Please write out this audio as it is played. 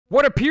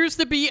What appears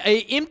to be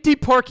an empty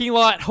parking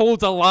lot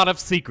holds a lot of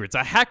secrets.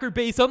 A hacker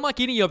base unlike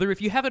any other.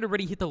 If you haven't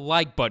already, hit the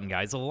like button,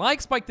 guys.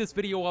 Like spike this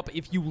video up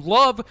if you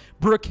love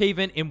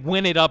Brookhaven and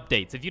when it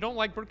updates. If you don't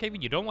like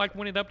Brookhaven, you don't like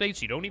when it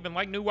updates, you don't even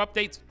like new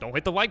updates, don't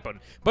hit the like button.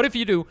 But if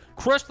you do,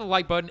 crush the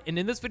like button. And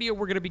in this video,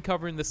 we're going to be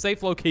covering the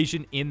safe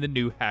location in the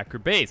new hacker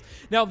base.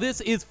 Now,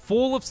 this is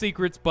full of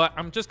secrets, but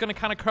I'm just going to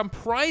kind of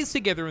comprise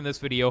together in this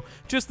video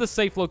just the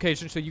safe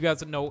location so you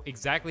guys know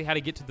exactly how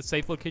to get to the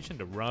safe location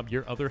to rob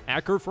your other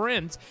hacker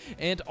friends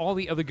and all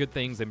the other good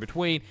things in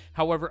between.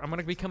 However, I'm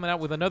going to be coming out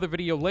with another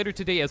video later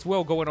today as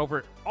well, going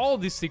over all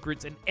these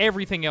secrets and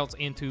everything else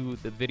into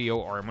the video,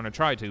 or I'm going to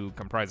try to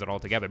comprise it all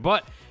together.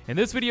 But in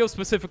this video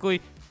specifically,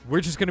 we're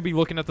just going to be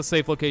looking at the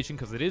safe location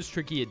because it is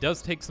tricky. It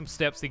does take some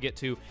steps to get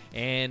to,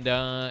 and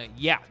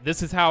yeah,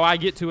 this is how I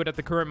get to it at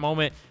the current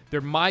moment. There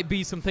might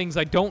be some things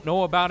I don't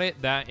know about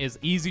it that is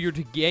easier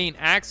to gain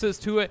access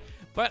to it,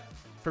 but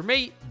for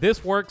me,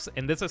 this works,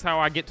 and this is how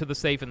I get to the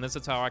safe, and this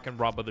is how I can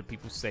rob other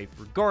people's safe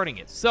regarding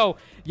it. So,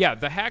 yeah,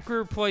 the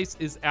hacker place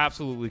is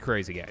absolutely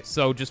crazy, guys.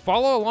 So just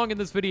follow along in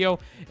this video,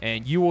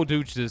 and you will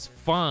do just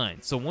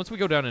fine. So once we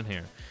go down in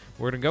here,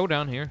 we're going to go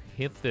down here,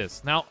 hit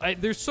this. Now,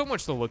 there's so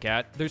much to look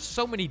at. There's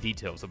so many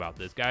details about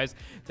this, guys,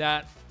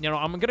 that, you know,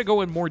 I'm going to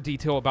go in more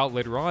detail about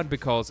later on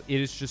because it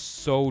is just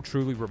so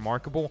truly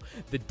remarkable,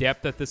 the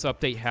depth that this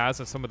update has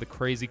and some of the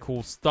crazy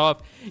cool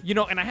stuff. You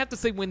know, and I have to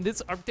say, when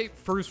this update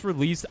first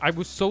released, I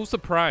was so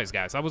surprised,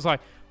 guys. I was like,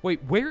 wait,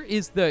 where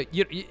is the...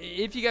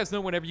 if you guys know,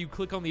 whenever you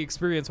click on the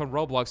experience on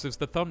Roblox, there's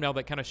the thumbnail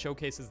that kind of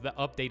showcases the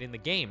update in the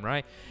game,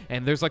 right?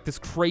 And there's like this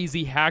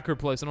crazy hacker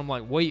place, and I'm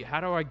like, wait, how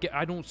do I get...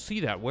 I don't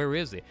see that. Where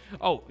is it?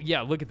 Oh,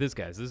 yeah, look at this,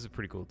 guys. This is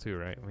pretty cool, too,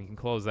 right? We can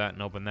close that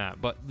and open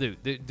that. But, dude,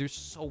 there's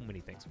so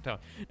many things I'm telling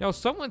you. Now,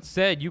 someone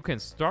said you can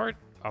start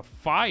a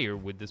fire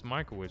with this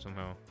microwave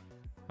somehow.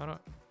 How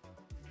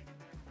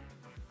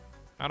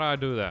do I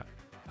do that?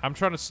 I'm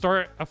trying to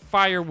start a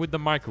fire with the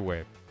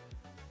microwave.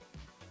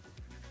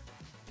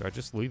 Do I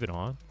just leave it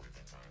on?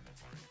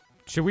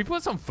 Should we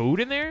put some food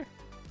in there?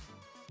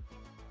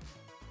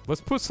 Let's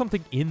put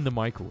something in the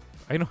microwave.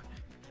 I know.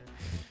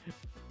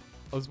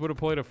 Let's put a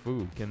plate of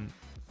food. Can...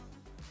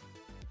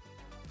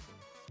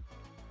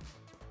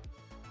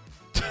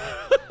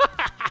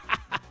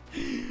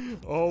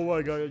 Oh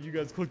my god, you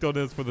guys clicked on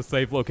this for the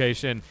safe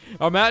location.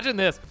 Imagine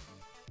this.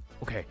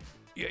 Okay,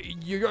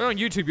 you're on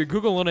YouTube, you're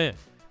Googling it.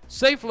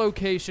 Safe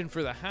location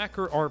for the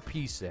hacker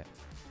RP set.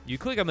 You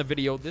click on the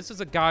video. This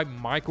is a guy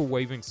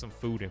microwaving some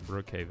food in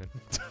Brookhaven.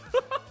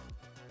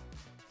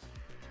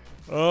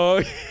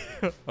 Oh,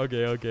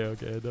 okay,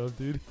 enough,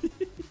 dude.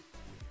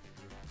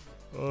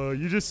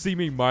 You just see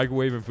me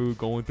microwaving food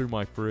going through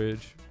my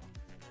fridge.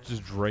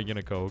 Just drinking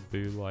a Coke,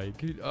 dude.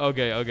 Like,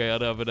 okay,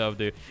 enough,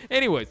 dude.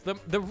 Anyways,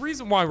 the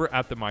reason why we're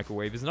at the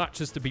microwave is not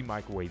just to be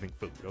microwaving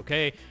food,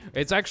 okay?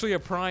 It's actually a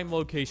prime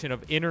location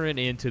of entering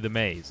into the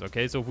maze,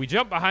 okay? So if we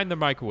jump behind the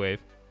microwave,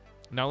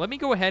 now let me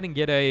go ahead and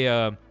get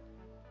okay,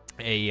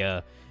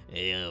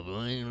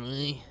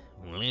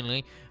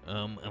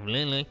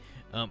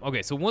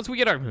 so once we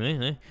get our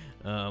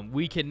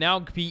we can now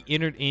be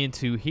entered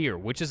into here,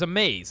 which is a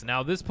maze.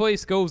 Now this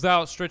place goes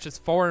out, stretches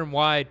far and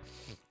wide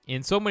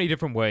in so many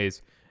different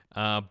ways,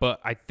 but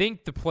I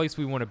think the place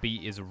we want to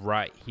be is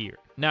right here.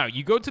 Now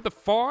you go to the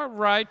far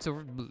right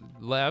to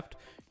left,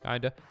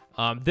 kinda.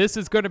 This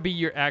is going to be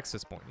your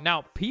access point.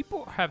 Now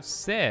people have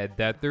said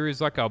that there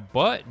is like a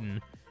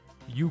button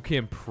you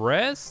can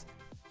press,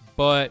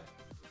 but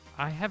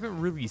I haven't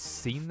really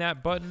seen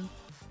that button,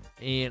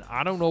 and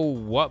I don't know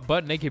what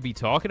button they could be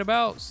talking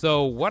about.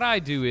 So what I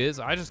do is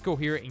I just go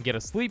here and get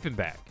a sleeping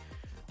bag.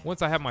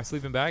 Once I have my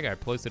sleeping bag, I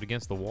place it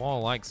against the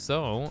wall like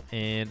so,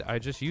 and I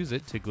just use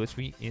it to glitch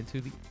me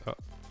into the... Oh.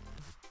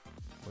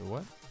 Wait,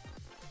 what?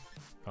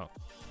 Oh,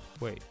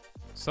 wait.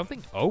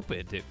 Something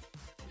opened, it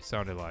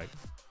sounded like.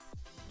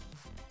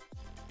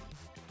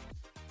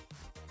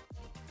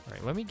 All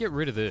right, let me get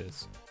rid of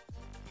this.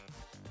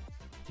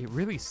 It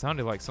really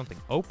sounded like something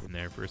open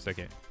there for a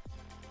second.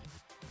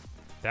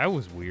 That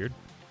was weird.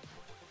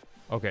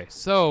 Okay,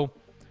 so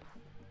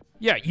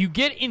yeah, you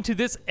get into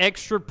this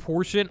extra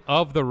portion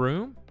of the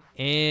room,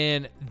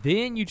 and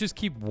then you just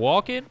keep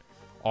walking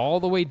all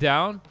the way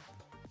down.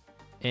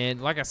 And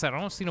like I said,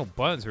 I don't see no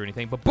buttons or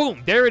anything, but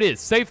boom, there it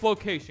is. Safe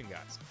location,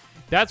 guys.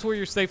 That's where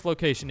your safe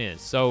location is.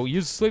 So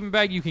use a sleeping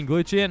bag, you can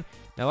glitch in.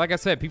 Now, like I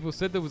said, people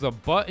said there was a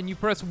button you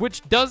press,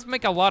 which does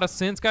make a lot of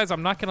sense, guys.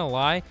 I'm not gonna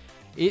lie.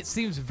 It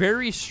seems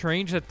very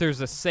strange that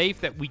there's a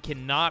safe that we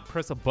cannot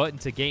press a button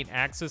to gain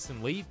access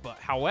and leave. But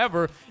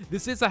however,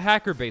 this is a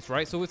hacker base,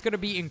 right? So it's going to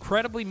be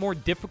incredibly more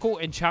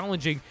difficult and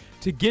challenging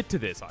to get to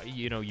this,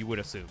 you know, you would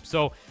assume.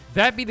 So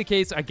that be the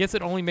case, I guess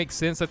it only makes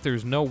sense that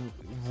there's no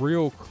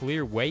real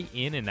clear way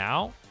in and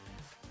out.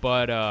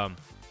 But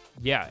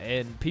yeah,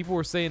 and people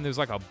were saying there's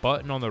like a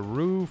button on the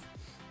roof.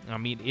 I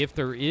mean, if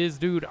there is,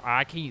 dude,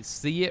 I can't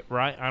see it,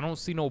 right? I don't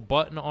see no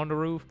button on the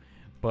roof.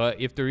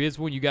 But if there is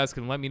one, you guys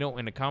can let me know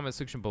in the comment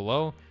section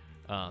below.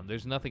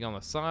 There's nothing on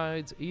the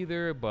sides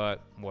either, but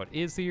what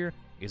is here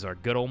is our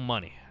good old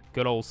money.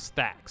 Good old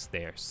stacks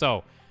there.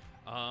 So,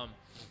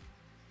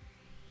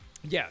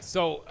 yeah,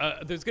 so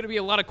there's going to be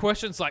a lot of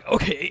questions like,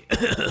 okay,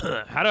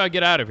 how do I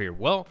get out of here?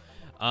 Well,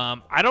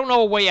 I don't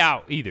know a way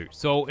out either.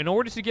 So in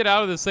order to get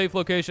out of the safe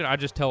location, I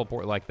just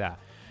teleport like that.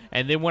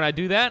 And then when I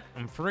do that,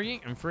 I'm free.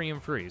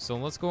 So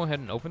let's go ahead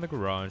and open the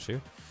garage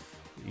here.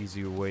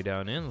 Easy way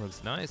down in.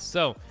 Looks nice.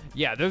 So,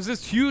 yeah, there's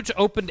this huge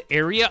opened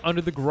area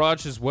under the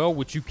garage as well,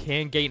 which you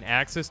can gain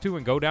access to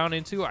and go down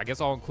into. I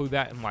guess I'll include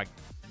that in, like,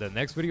 the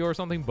next video or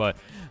something. But,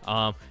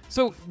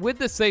 so with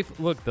the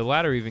safe, look, the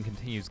ladder even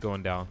continues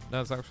going down.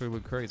 That's actually really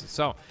crazy.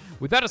 So,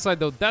 with that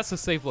aside, though, that's a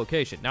safe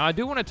location. Now, I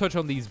do want to touch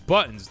on these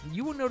buttons.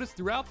 You will notice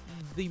throughout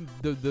the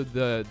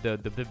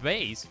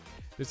base,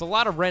 there's a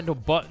lot of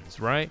random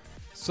buttons, right?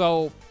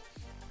 So,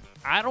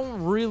 I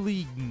don't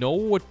really know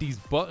what these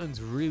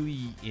buttons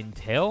really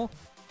entail,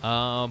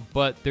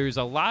 but there's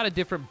a lot of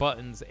different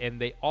buttons, and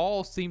they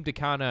all seem to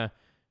kind of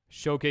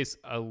showcase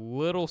a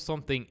little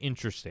something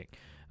interesting.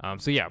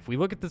 So yeah, if we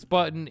look at this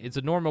button, it's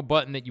a normal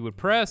button that you would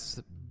press.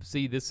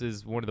 See, this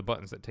is one of the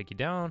buttons that take you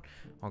down.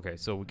 Okay,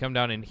 so we come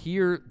down in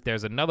here.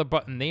 There's another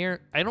button there.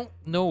 I don't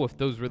know if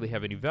those really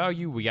have any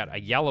value. We got a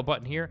yellow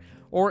button here,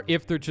 or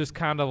if they're just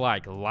kind of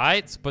like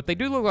lights, but they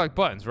do look like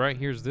buttons, right?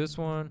 Here's this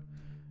one.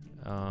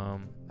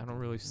 I don't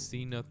really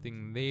see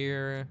nothing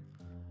there.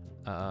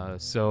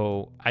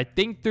 So I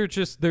think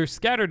they're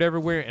scattered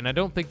everywhere, and I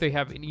don't think they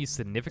have any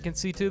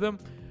significancy to them.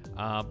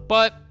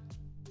 But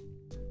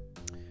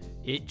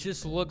it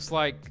just looks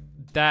like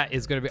that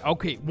is gonna be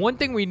okay. One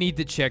thing we need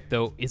to check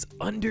though is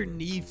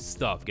underneath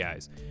stuff,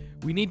 guys.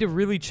 We need to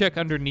really check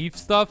underneath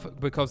stuff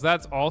because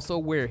that's also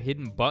where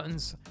hidden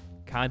buttons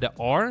kind of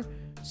are.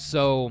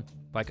 So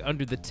like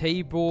under the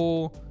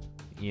table,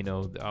 you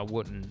know, I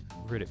wouldn't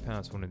read it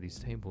past one of these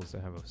tables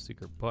that have a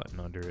secret button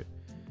under it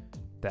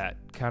that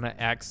kind of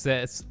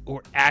access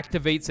or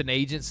activates an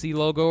agency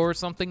logo or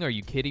something. Are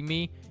you kidding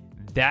me?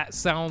 That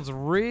sounds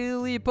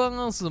really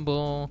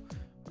possible.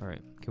 All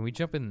right, can we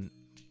jump in?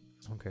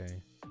 Okay.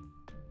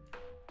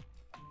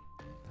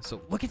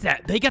 So look at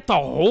that. They got the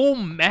whole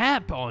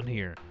map on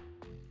here.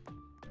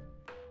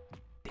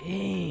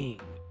 Dang.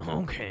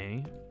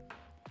 Okay.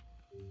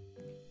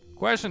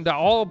 Question to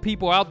all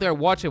people out there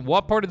watching,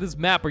 what part of this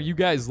map are you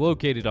guys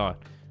located on?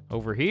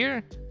 Over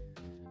here?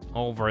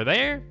 Over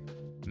there?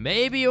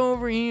 Maybe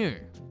over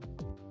here.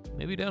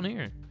 Maybe down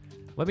here.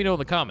 Let me know in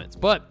the comments.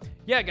 But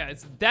yeah,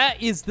 guys,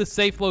 that is the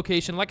safe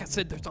location. Like I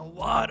said, there's a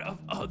lot of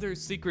other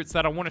secrets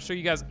that I want to show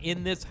you guys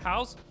in this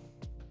house.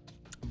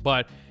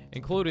 But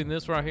including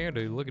this right here,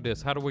 dude, look at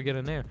this. How do we get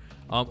in there?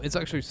 It's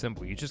actually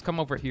simple. You just come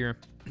over here,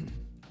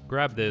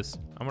 grab this.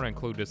 I'm going to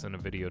include this in the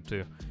video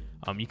too.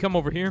 You come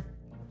over here,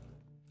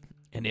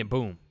 and then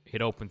boom,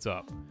 it opens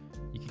up.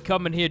 You can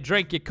come in here,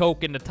 drink your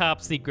Coke in the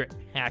top secret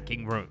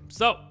hacking room.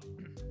 So,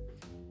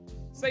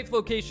 safe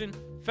location,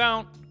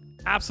 found,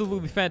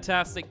 absolutely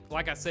fantastic.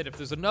 Like I said, if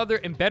there's another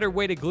and better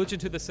way to glitch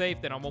into the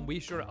safe, then I'm gonna be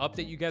sure to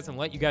update you guys and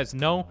let you guys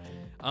know.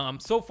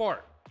 So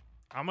far,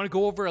 I'm gonna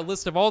go over a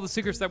list of all the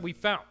secrets that we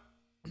found.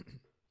 You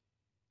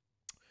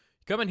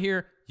come in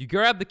here, you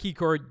grab the key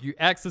card, you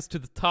access to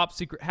the top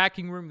secret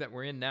hacking room that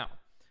we're in now.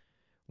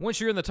 Once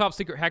you're in the top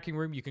secret hacking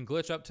room, you can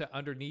glitch up to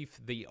underneath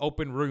the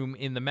open room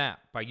in the map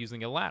by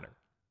using a ladder.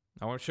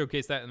 I want to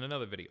showcase that in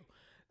another video.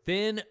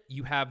 Then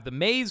you have the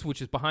maze,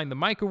 which is behind the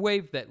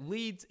microwave that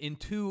leads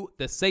into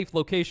the safe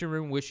location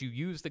room, which you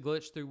use to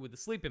glitch through with the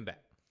sleeping bag.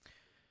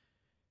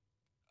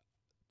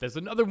 There's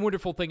another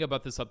wonderful thing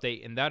about this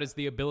update, and that is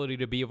the ability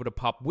to be able to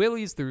pop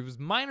willies. There's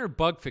minor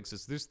bug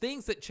fixes. There's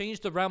things that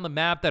changed around the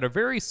map that are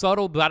very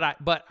subtle, but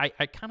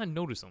I kind of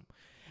notice them.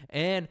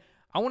 And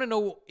I want to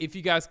know if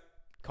you guys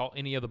call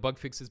any of the bug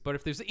fixes, but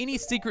if there's any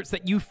secrets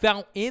that you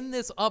found in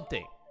this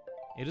update,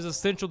 it is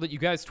essential that you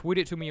guys tweet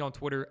it to me on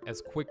Twitter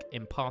as quick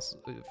and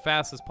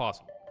fast as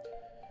possible.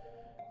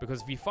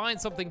 Because if you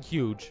find something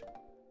huge,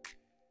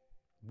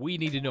 we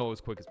need to know as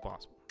quick as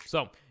possible.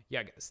 So,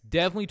 yeah, guys,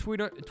 definitely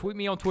tweet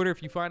me on Twitter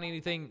if you find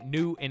anything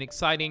new and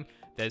exciting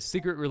that is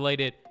secret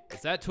related.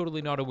 It's at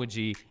Totally Not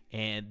OG,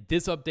 and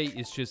this update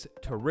is just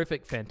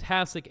terrific,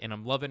 fantastic, and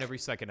I'm loving every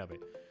second of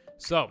it.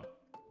 So,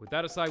 with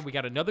that aside, we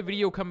got another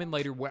video coming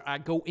later where I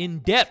go in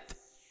depth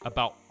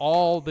about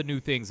all the new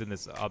things in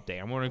this update.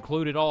 I'm going to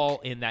include it all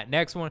in that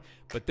next one,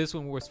 but this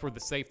one was for the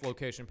safe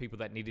location, people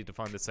that needed to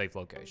find the safe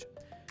location.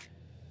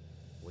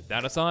 With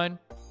that aside,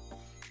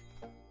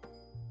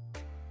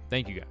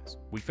 thank you guys.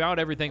 We found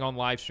everything on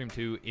live stream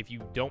too. If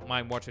you don't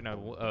mind watching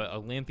a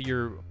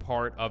lengthier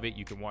part of it,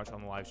 you can watch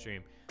on the live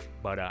stream.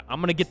 But I'm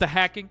going to get the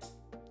hacking.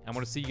 I'm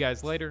going to see you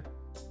guys later.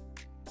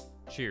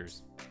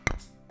 Cheers.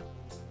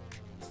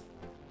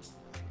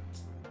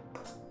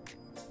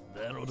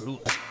 That'll do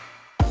it.